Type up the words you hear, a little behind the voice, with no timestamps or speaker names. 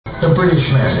The British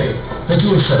Mandate. The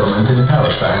Jewish settlement in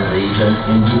Palestine leads an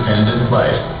independent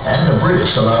life, and the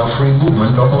British allow free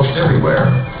movement almost everywhere.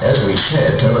 As we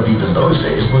said, Tel Aviv in those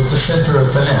days was the center of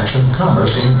finance and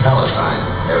commerce in Palestine,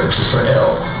 Eretz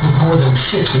Israel, with more than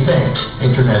 60 banks,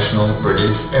 international,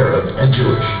 British, Arab, and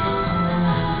Jewish.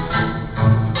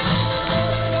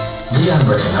 Leon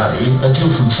Recanati, a Jew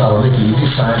from Saloniki,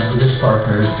 decides with his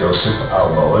partners Joseph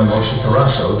Albo and Moshe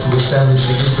Tarasso to establish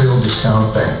the Israel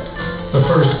Discount Bank. The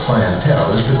first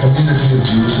clientele is the community of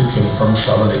Jews who came from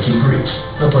Saloniki, Greece.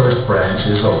 The first branch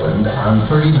is opened on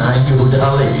 39 Yehuda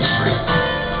Halevi Street.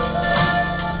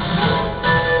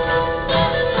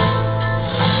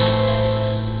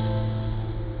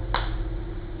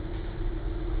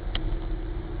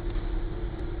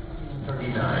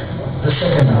 The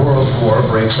Second World War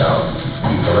breaks out.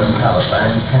 People in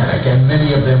Palestine panic, and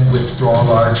many of them withdraw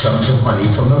large sums of money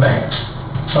from the banks.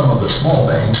 Some of the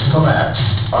small banks collapse.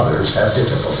 Others have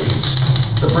difficulties.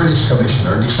 The British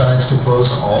commissioner decides to close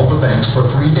all the banks for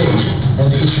 3 days and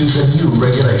issues a new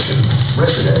regulation.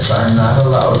 Residents are not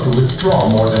allowed to withdraw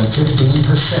more than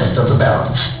 15% of the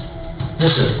balance.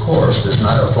 This, of course, does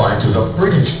not apply to the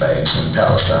British banks in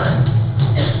Palestine.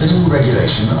 The new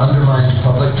regulation undermines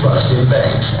public trust in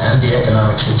banks, and the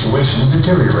economic situation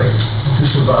deteriorates. To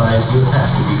survive, you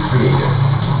have to be creative.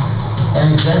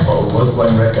 An example was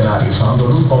when Recanati found a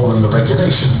loophole in the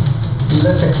regulation. He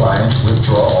let the clients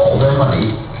withdraw all their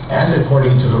money, and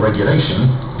according to the regulation,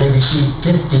 they received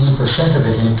 15% of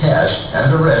it in cash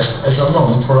and the rest as a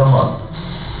loan for a month.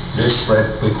 This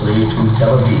spread quickly to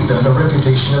Tel Aviv, and the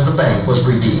reputation of the bank was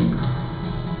redeemed.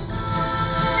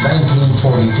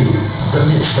 1942, the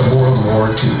midst of World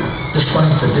War II.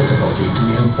 Despite the difficulty to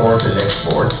import and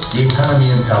export, the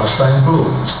economy in Palestine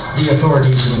blooms. The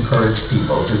authorities encourage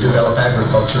people to develop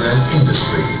agriculture and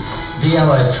industry. The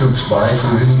Allied troops buy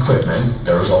food and equipment,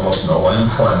 there is almost no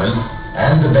unemployment,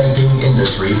 and the banking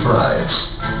industry thrives.